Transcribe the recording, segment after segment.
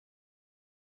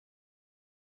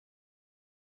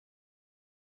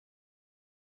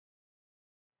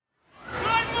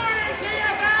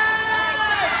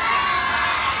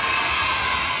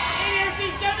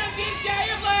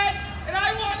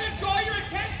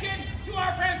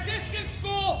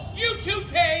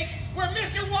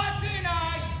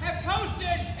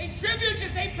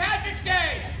Patrick's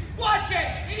Day. Watch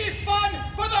it. It is fun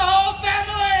for the whole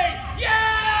family. Yay!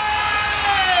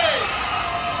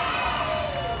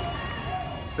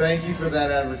 Thank you for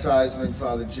that advertisement,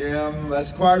 Father Jim.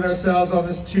 Let's quiet ourselves on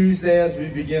this Tuesday as we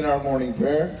begin our morning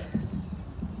prayer.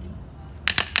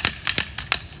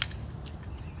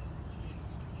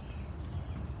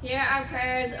 Hear our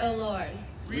prayers, O Lord.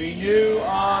 Renew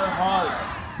our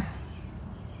hearts.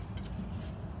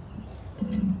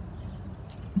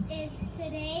 In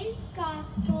today's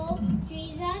gospel,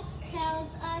 Jesus tells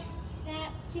us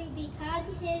that to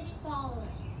become his followers,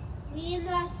 we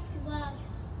must love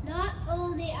not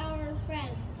only our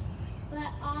friends, but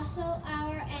also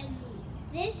our enemies.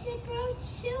 This approach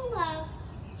to love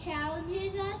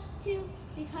challenges us to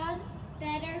become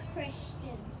better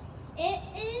Christians. It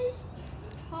is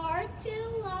hard to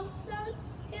love someone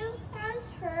who has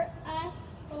hurt us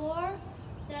or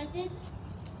doesn't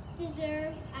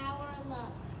deserve our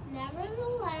love.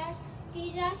 Nevertheless,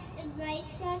 Jesus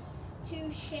invites us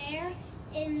to share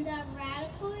in the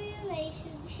radical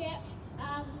relationship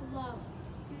of love.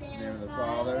 In the name of the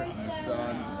Father, and the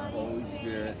Son, and the Holy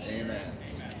Spirit. Amen.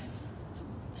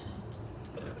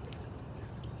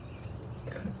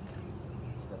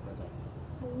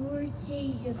 The Lord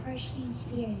saves the Christian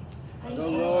spirit. The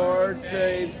Lord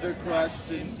saves the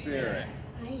crushed in spirit.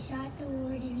 I sought the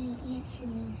Lord and he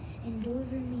answered me and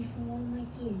delivered me from all my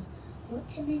fears. Look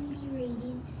to men be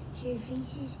radiant, so your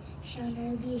faces shall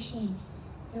never be ashamed.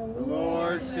 The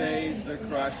Lord saves the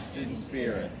crushed in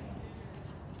spirit.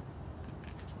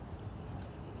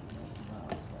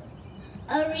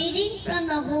 A reading from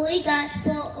the Holy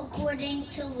Gospel according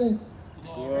to Luke.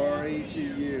 Glory to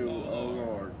you, O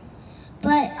Lord.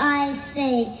 But I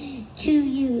say to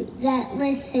you that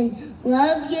listen,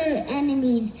 love your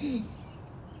enemies,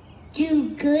 do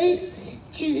good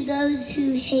to those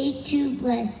who hate you,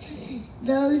 bless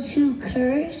those who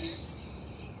curse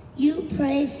you,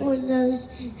 pray for those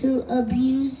who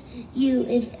abuse you.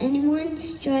 If anyone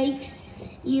strikes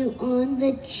you on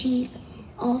the cheek,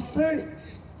 offer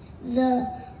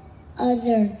the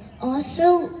other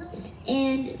also,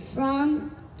 and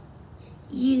from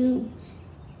you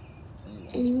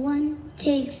anyone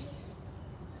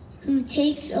who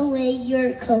takes away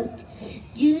your coat,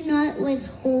 do not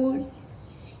withhold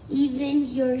even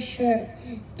your shirt.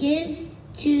 Give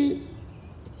to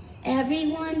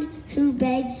everyone who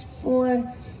begs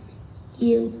for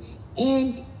you,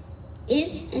 and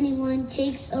if anyone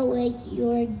takes away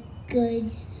your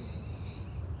goods,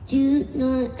 do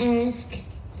not ask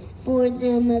for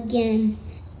them again.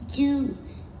 Do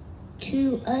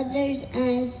to others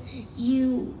as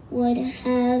you would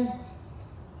have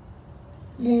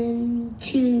them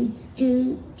to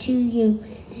do to you.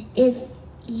 If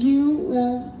you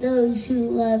love those who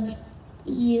love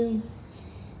you,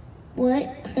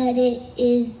 what credit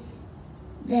is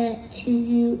that to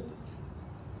you?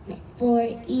 For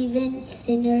even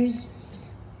sinners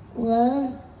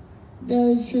love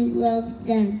those who love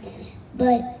them.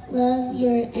 But love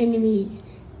your enemies.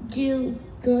 Do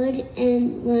good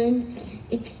and lend,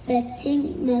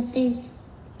 expecting nothing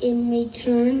in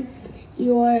return.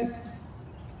 Your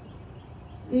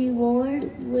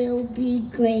reward will be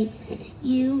great.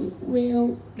 You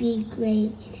will be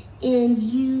great, and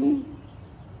you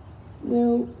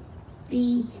will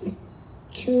be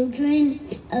children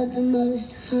of the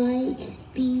Most High.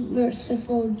 Be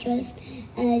merciful, just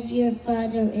as your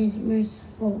Father is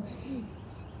merciful.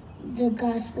 The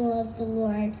Gospel of the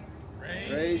Lord.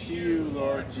 Praise to you,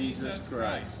 Lord Jesus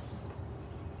Christ.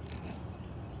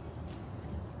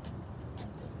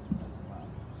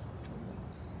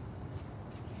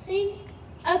 Think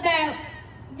about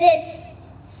this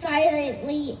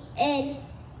silently in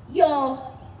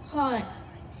your heart.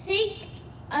 Think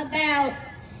about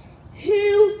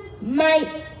who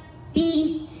might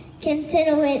be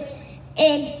considered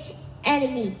an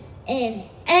enemy. An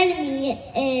enemy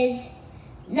is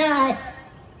not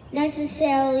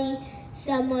necessarily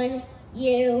someone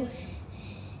you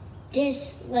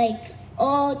dislike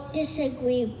or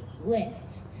disagree with.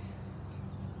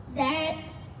 That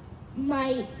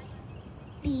might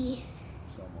be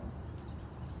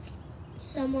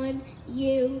someone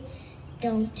you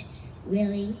don't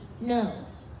really know.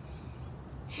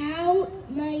 How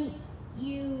might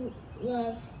you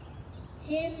love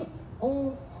him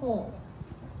or her?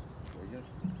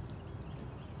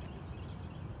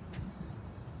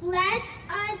 Let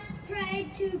us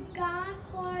pray to God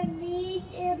for need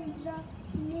and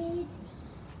the needs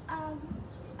of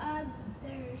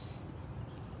others,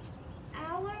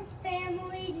 our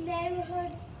family,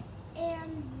 neighborhood,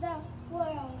 and the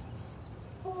world.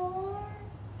 For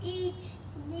each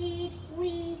need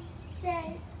we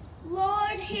say,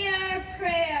 Lord, hear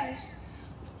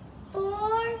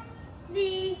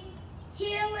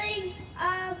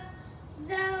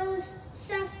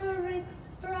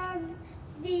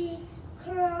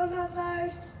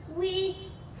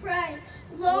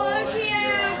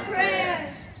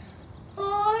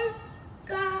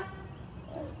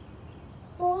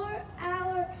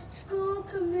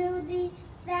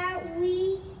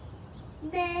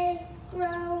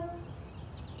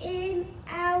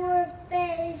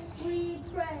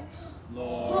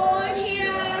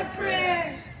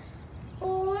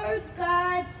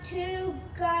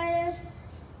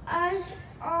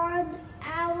on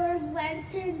our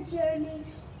Lenten journey,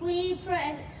 we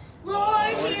pray.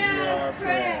 Lord, hear our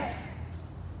prayer.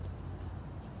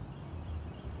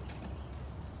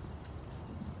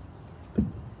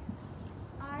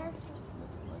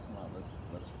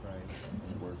 Let us pray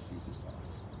in the words Jesus taught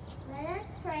us. Let us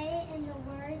pray in the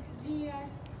words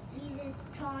Jesus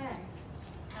taught us.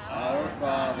 Our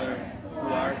Father, who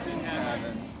art in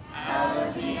heaven,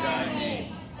 hallowed be thy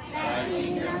name. Thy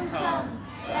kingdom come,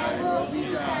 thy will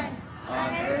be done,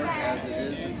 on earth as it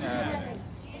is in heaven.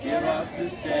 Give us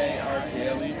this day our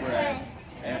daily bread,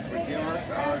 and forgive us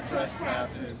our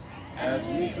trespasses, as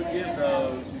we forgive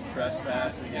those who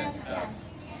trespass against us.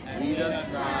 Lead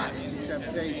us not into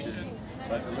temptation,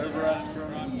 but deliver us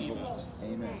from evil.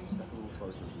 Amen. Step a little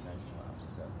closer, be nice and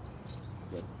loud.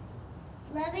 Good.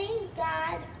 Loving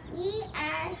God, we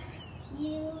ask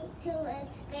you to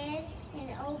expand and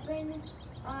open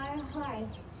our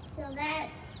hearts so that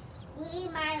we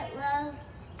might love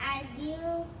as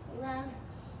you love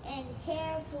and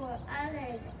care for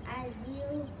others as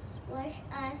you wish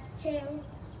us to.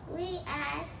 We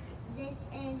ask this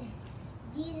in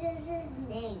Jesus'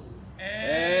 name.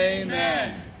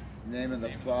 Amen. In the name of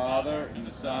the Father, and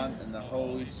the Son, and the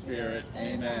Holy Spirit.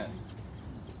 Amen.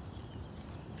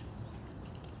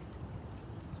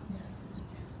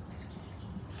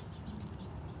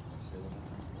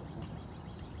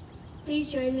 Please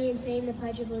join me in saying the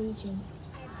Pledge of Allegiance.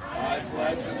 I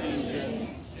pledge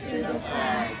allegiance To the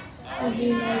flag of the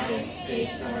United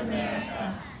States of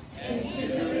America and to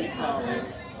the republic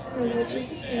for which it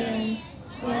stands,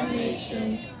 one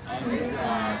nation, under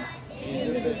God,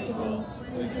 indivisible,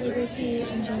 with liberty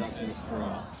and justice for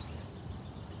all.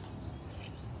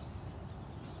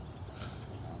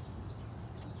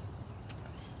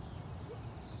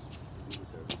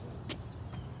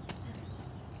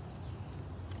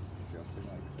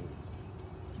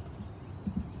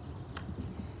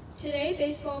 Today,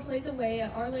 baseball plays away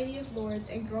at Our Lady of Lourdes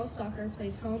and girls soccer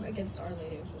plays home against Our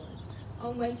Lady of Lourdes.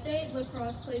 On Wednesday,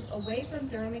 lacrosse plays away from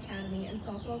Durham Academy and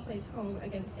softball plays home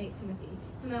against St. Timothy.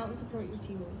 Come out and support your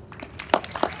T-Wolves.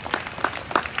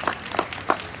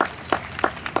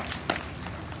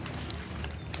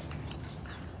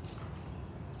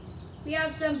 We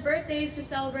have some birthdays to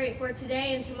celebrate for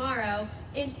today and tomorrow.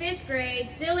 In 5th grade,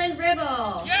 Dylan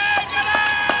Ribble. Yay,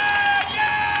 Dylan! Yay!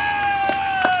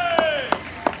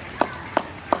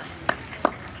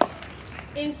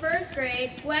 In 1st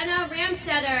grade, Gwenna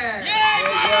Ramstetter. Yay,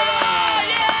 Gwenna!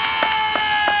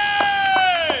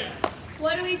 Yay!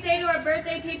 What do we say to our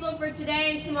birthday people for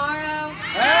today and tomorrow?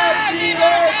 Happy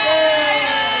birthday!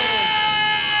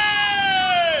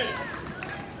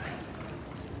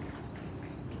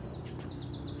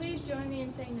 Please join me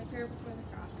in saying the prayer before the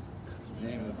cross. In the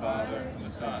name of the Father, and the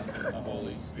Son, and the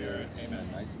Holy Spirit. Amen.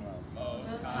 Nice and loud.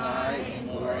 Most high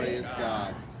and glorious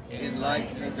God,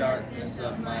 enlighten the darkness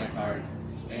of my heart,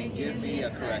 and give me a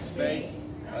correct faith,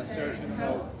 a certain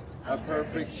hope, a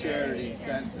perfect charity,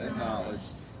 sense, and knowledge,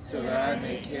 so that I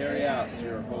may carry out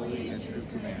your holy and true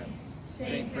command.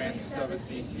 Saint Francis of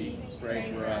Assisi,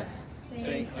 pray for us.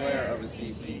 Saint Clare of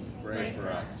Assisi, pray for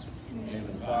us. In the name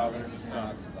of the Father, and the Son,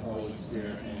 and the Holy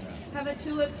Spirit. Amen. Have a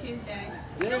Tulip Tuesday.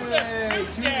 Yay! Tuesday!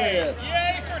 Tulip!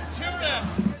 Yay for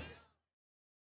tulips!